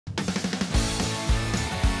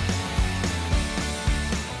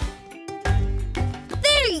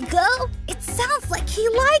sounds like he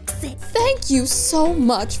likes it. Thank you so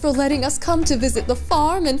much for letting us come to visit the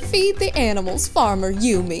farm and feed the animals, Farmer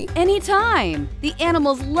Yumi. Anytime. The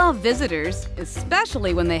animals love visitors,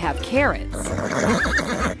 especially when they have carrots.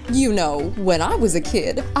 You know, when I was a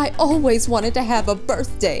kid, I always wanted to have a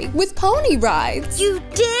birthday with pony rides. You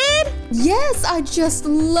did? Yes, I just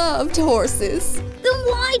loved horses. Then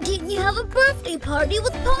why didn't you have a birthday party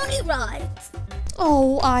with pony rides?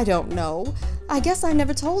 Oh, I don't know. I guess I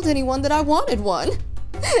never told anyone that I wanted one.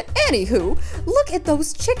 Anywho, look at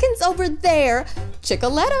those chickens over there.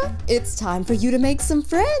 Chickaletta, it's time for you to make some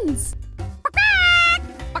friends.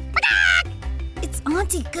 It's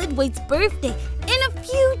Auntie Goodway's birthday in a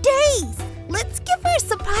few days. Let's give her a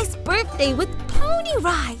surprise birthday with pony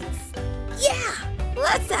rides. Yeah,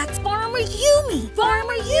 let's ask Farmer Yumi.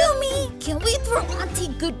 Farmer Yumi, can we throw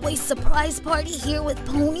Auntie Goodway's surprise party here with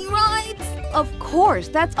pony rides? Of course,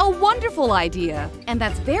 that's a wonderful idea. And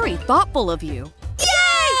that's very thoughtful of you.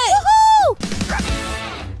 Yay! Woohoo!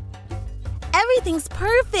 Everything's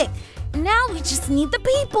perfect. Now we just need the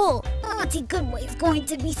people. Auntie Goodway's going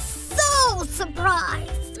to be so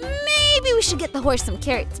surprised. Maybe we should get the horse some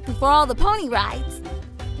carrots before all the pony rides.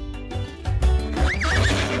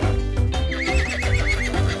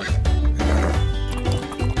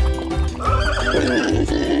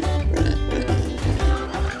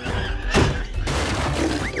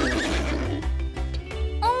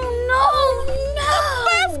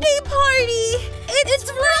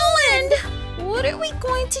 What are we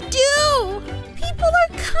going to do? People are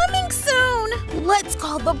coming soon. Let's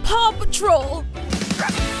call the PAW Patrol.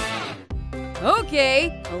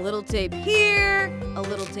 Okay, a little tape here, a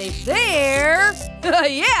little tape there.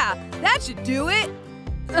 Yeah, that should do it.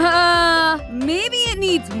 Maybe it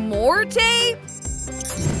needs more tape?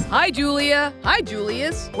 Hi, Julia. Hi,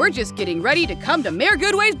 Julius. We're just getting ready to come to Mayor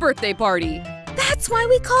Goodway's birthday party. That's why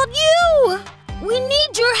we called you. We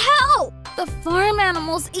need your help. The farm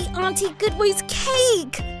animals ate Auntie Goodway's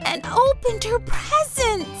cake and opened her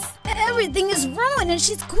presents. Everything is ruined and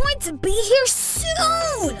she's going to be here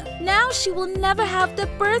soon. Now she will never have the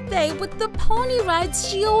birthday with the pony rides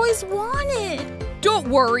she always wanted. Don't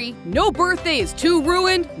worry, no birthday is too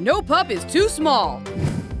ruined, no pup is too small.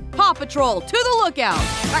 PAW Patrol, to the lookout.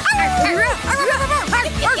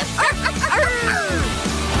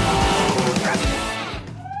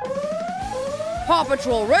 PAW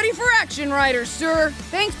Patrol ready for action, riders, sir.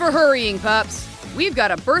 Thanks for hurrying, pups. We've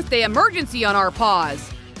got a birthday emergency on our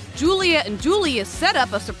paws. Julia and Julius set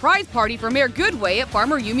up a surprise party for Mayor Goodway at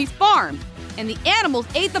Farmer Yumi's farm. And the animals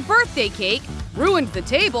ate the birthday cake, ruined the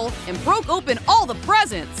table, and broke open all the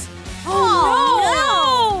presents.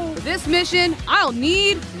 Oh, no! For this mission, I'll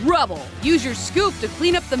need rubble. Use your scoop to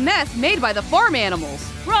clean up the mess made by the farm animals.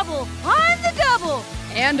 Rubble on the double.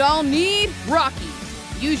 And I'll need Rocky.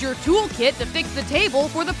 Use your toolkit to fix the table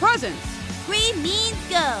for the presents. Green means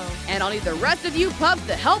go. And I'll need the rest of you pups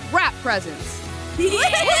to help wrap presents. We're on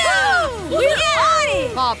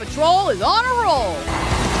it! PAW Patrol is on a roll.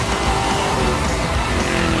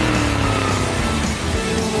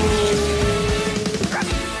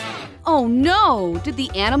 Oh no, did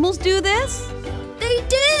the animals do this? They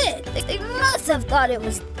did. They must have thought it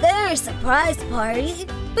was their surprise party.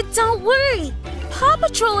 But don't worry, PAW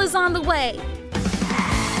Patrol is on the way.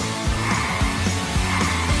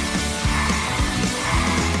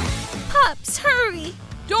 Pups, hurry!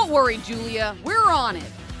 Don't worry, Julia. We're on it.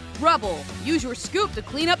 Rubble, use your scoop to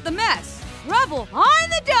clean up the mess. Rubble on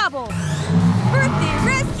the double! Birthday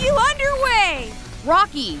rescue underway!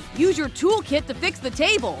 Rocky, use your toolkit to fix the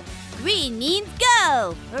table. Green means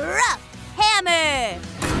go! Rough hammer!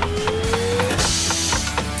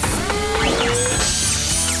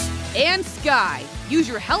 And Sky, use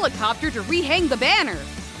your helicopter to rehang the banner.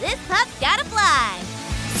 This pup's gotta fly!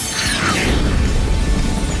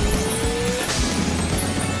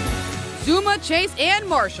 Zuma, Chase, and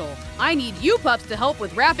Marshall, I need you pups to help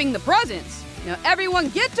with wrapping the presents. Now everyone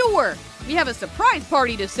get to work. We have a surprise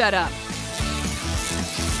party to set up.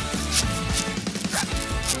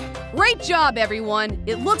 Great job, everyone.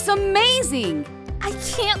 It looks amazing. I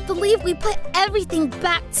can't believe we put everything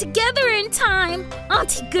back together in time.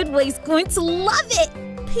 Auntie Goodway's going to love it.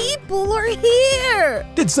 People are here.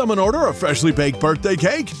 Did someone order a freshly baked birthday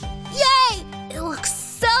cake? Yay! It looks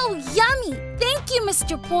so yummy. Thank you,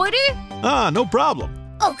 Mr. Porter. Ah, no problem.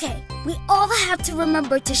 Okay, we all have to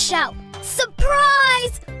remember to shout,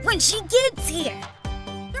 "Surprise!" when she gets here.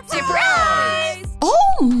 Surprise!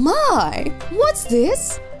 Oh my! What's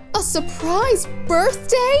this? A surprise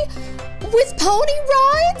birthday? With pony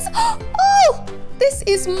rides? Oh! This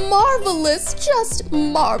is marvelous, just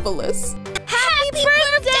marvelous. Happy Happy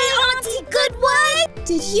birthday, Auntie Goodway!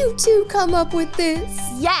 Did you two come up with this?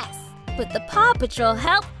 Yes, but the Paw Patrol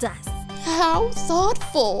helped us. How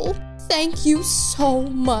thoughtful. Thank you so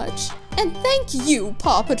much. And thank you,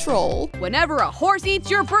 Paw Patrol. Whenever a horse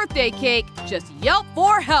eats your birthday cake, just yelp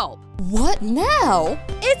for help. What now?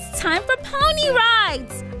 It's time for pony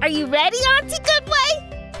rides. Are you ready, Auntie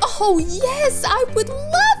Goodway? Oh, yes, I would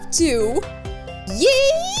love to.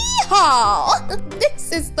 Yee-haw!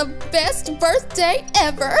 This is the best birthday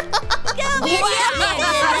ever. Yeah.